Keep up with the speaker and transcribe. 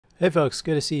Hey folks,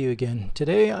 good to see you again.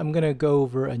 Today I'm going to go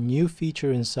over a new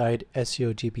feature inside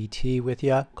SEO GPT with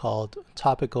you called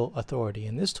Topical Authority.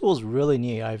 And this tool is really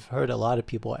neat. I've heard a lot of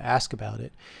people ask about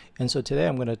it. And so today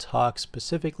I'm going to talk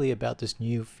specifically about this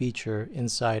new feature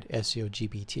inside SEO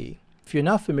GPT. If you're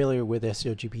not familiar with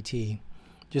SEO GPT,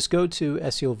 just go to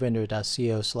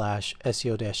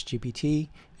seovendor.co/SEO-GPT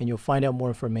and you'll find out more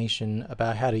information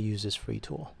about how to use this free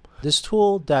tool. This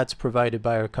tool that's provided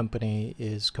by our company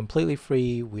is completely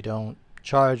free. We don't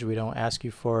charge, we don't ask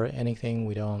you for anything,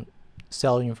 we don't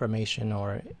sell you information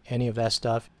or any of that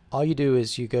stuff. All you do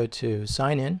is you go to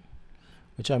sign in,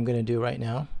 which I'm going to do right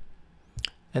now,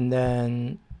 and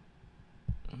then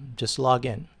just log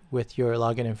in with your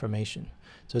login information.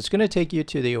 So it's going to take you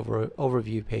to the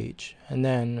overview page, and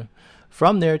then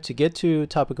from there, to get to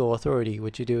Topical Authority,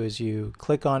 what you do is you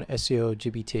click on SEO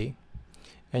GPT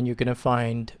and you're going to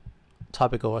find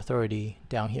Topical Authority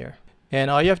down here, and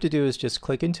all you have to do is just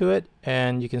click into it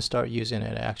and you can start using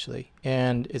it actually.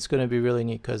 And it's going to be really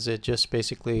neat because it just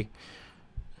basically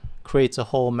creates a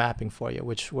whole mapping for you,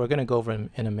 which we're going to go over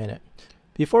in a minute.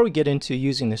 Before we get into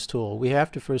using this tool, we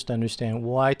have to first understand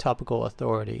why Topical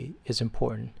Authority is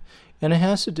important, and it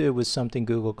has to do with something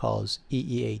Google calls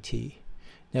EEAT.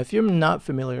 Now if you're not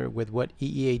familiar with what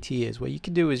EEAT is, what you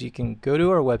can do is you can go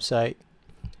to our website,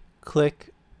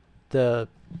 click the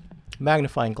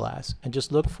magnifying glass and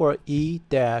just look for E-E-A-T.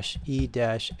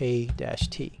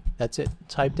 That's it.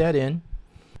 Type that in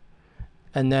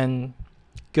and then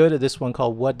go to this one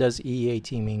called what does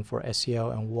EEAT mean for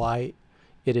SEO and why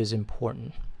it is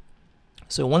important.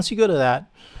 So once you go to that,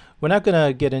 we're not going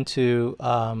to get into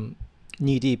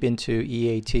knee deep into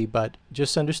EEAT, but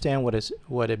just understand what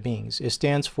it means. It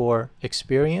stands for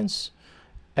experience,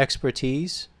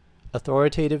 expertise,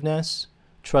 authoritativeness,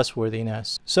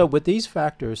 trustworthiness. So with these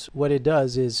factors, what it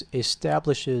does is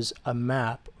establishes a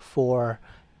map for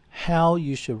how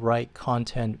you should write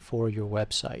content for your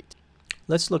website.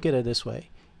 Let's look at it this way.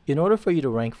 In order for you to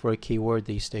rank for a keyword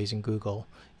these days in Google,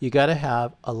 you got to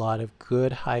have a lot of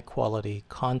good, high quality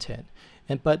content.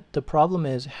 But the problem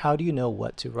is, how do you know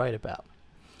what to write about?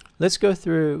 Let's go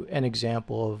through an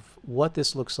example of what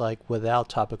this looks like without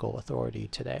Topical Authority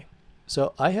today.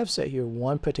 So I have set here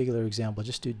one particular example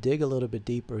just to dig a little bit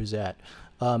deeper. Is that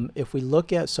if we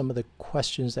look at some of the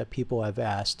questions that people have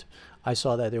asked, I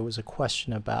saw that there was a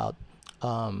question about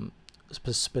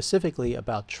specifically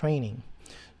about training.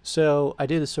 So I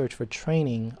did a search for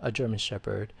training a German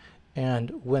Shepherd,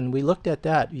 and when we looked at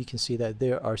that, you can see that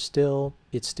there are still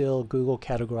Google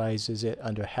categorizes it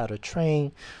under how to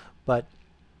train. But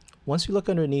once you look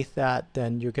underneath that,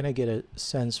 then you're going to get a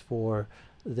sense for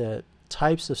the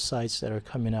types of sites that are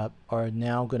coming up are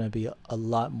now going to be a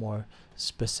lot more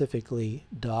specifically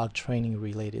dog training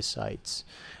related sites,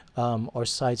 or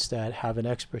sites that have an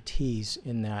expertise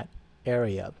in that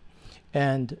area.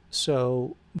 And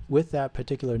so with that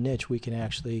particular niche, we can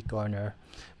actually garner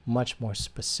much more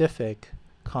specific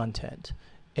content.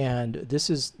 And this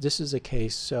is a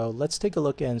case. So let's take a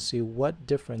look and see what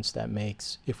difference that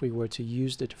makes if we were to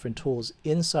use the different tools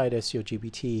inside SEO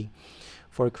GPT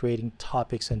for creating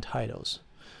topics and titles.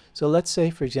 So let's say,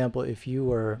 for example, if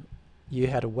you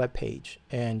had a web page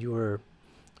and you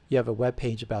have a web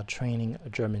page about training a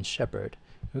German Shepherd.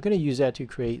 We're going to use that to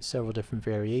create several different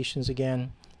variations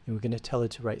again, and we're going to tell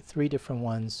it to write 3 different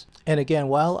ones. And again,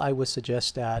 while I would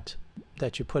suggest that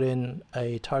you put in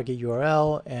a target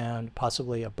URL and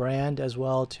possibly a brand as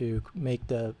well to make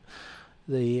the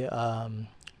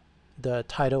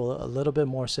title a little bit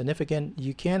more significant,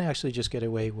 you can actually just get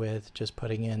away with just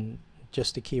putting in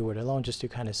just the keyword alone, just to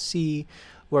kind of see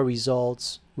what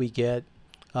results we get.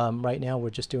 Right now we're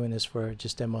just doing this for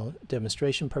just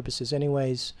demonstration purposes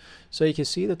anyways, so you can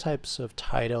see the types of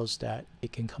titles that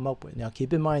it can come up with. Now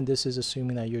keep in mind, this is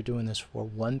assuming that you're doing this for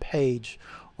one page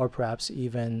or perhaps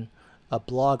even a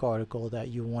blog article that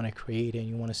you want to create and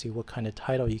you want to see what kind of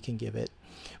title you can give it.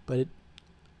 But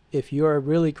if you're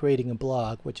really creating a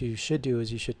blog, what you should do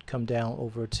is you should come down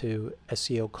over to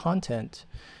SEO content,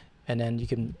 and then you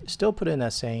can still put in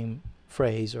that same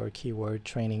phrase or keyword,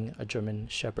 training a German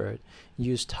Shepherd.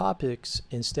 Use topics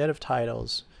instead of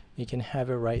titles. You can have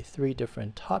it write 3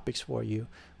 different topics for you,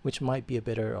 which might be a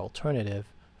better alternative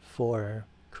for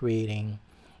creating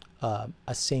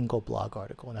a single blog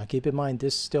article. Now keep in mind,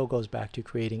 this still goes back to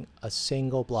creating a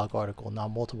single blog article, not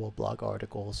multiple blog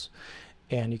articles.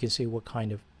 And you can see what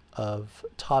kind of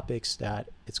topics that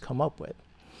it's come up with.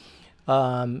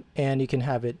 And you can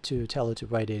have it to tell it to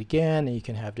write it again, and you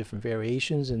can have different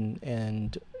variations,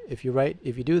 and if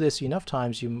you do this enough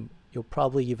times, you'll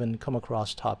probably even come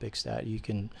across topics that you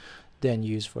can then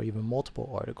use for even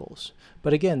multiple articles.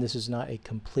 But again, this is not a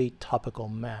complete topical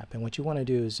map. And what you want to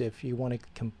do is, if you want to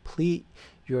complete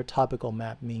your topical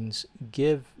map, means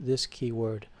give this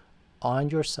keyword on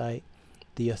your site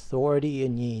the authority it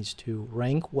needs to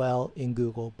rank well in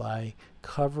Google by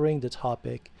covering the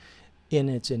topic in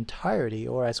its entirety,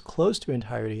 or as close to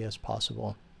entirety as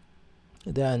possible,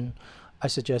 then I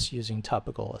suggest using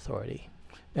Topical Authority.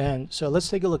 And so let's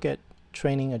take a look at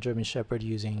training a German Shepherd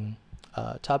using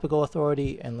Topical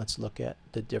Authority, and let's look at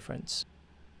the difference.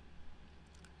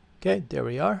 Okay, there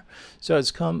we are. So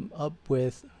it's come up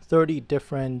with 30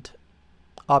 different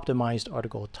optimized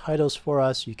article titles for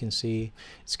us. You can see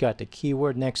it's got the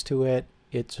keyword next to it.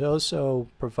 It's also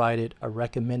provided a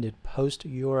recommended post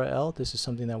URL. This is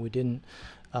something that we didn't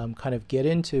kind of get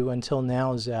into until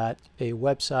now, is that a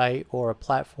website or a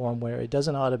platform where it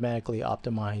doesn't automatically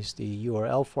optimize the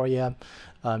URL for you.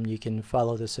 You can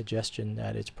follow the suggestion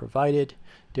that it's provided.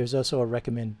 There's also a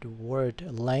recommended word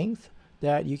length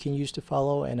that you can use to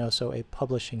follow, and also a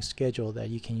publishing schedule that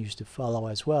you can use to follow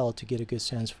as well, to get a good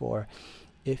sense for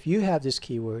if you have this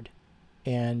keyword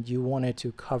and you wanted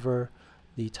to cover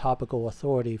the topical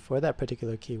authority for that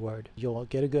particular keyword. You'll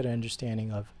get a good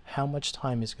understanding of how much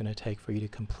time it's going to take for you to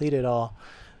complete it all,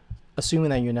 assuming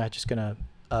that you're not just going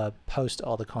to post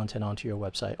all the content onto your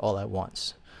website all at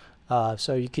once.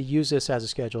 So you could use this as a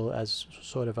schedule, as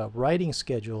sort of a writing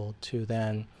schedule, to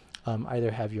then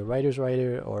either have your writer's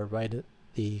writer or write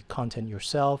the content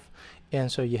yourself.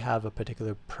 And so you have a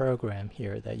particular program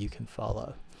here that you can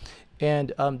follow.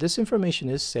 And this information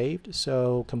is saved,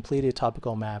 so completed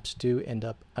topical maps do end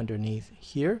up underneath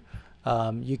here.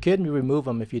 You can remove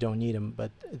them if you don't need them,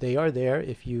 but they are there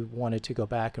if you wanted to go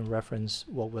back and reference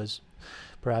what was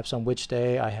perhaps on which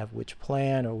day I have which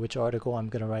plan or which article I'm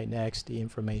going to write next. The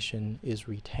information is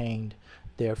retained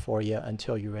there for you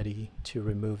until you're ready to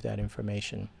remove that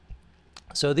information.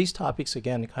 So these topics,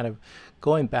 again, kind of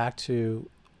going back to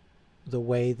the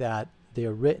way that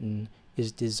they're written,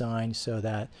 is designed so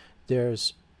that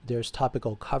there's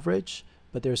topical coverage,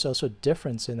 but there's also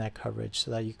difference in that coverage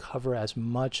so that you cover as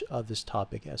much of this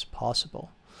topic as possible.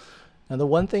 Now, the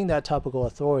one thing that Topical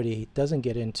Authority doesn't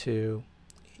get into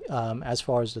as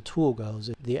far as the tool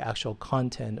goes, the actual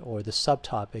content or the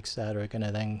subtopics that are going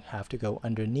to then have to go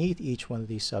underneath each one of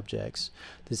these subjects.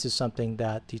 This is something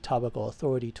that the Topical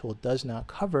Authority tool does not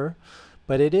cover,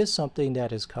 but it is something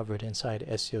that is covered inside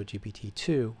SEO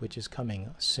GPT-2, which is coming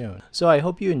soon. So I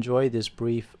hope you enjoyed this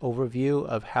brief overview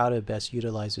of how to best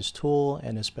utilize this tool,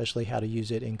 and especially how to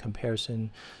use it in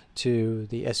comparison to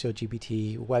the SEO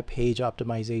GPT web page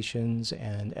optimizations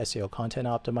and SEO content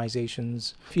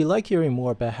optimizations. If you like hearing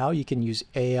more about how you can use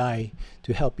AI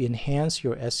to help enhance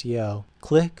your SEO,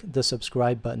 click the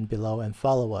subscribe button below and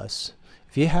follow us.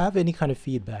 If you have any kind of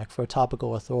feedback for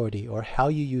Topical Authority or how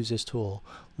you use this tool,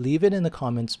 leave it in the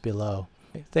comments below.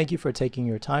 Thank you for taking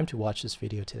your time to watch this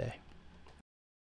video today.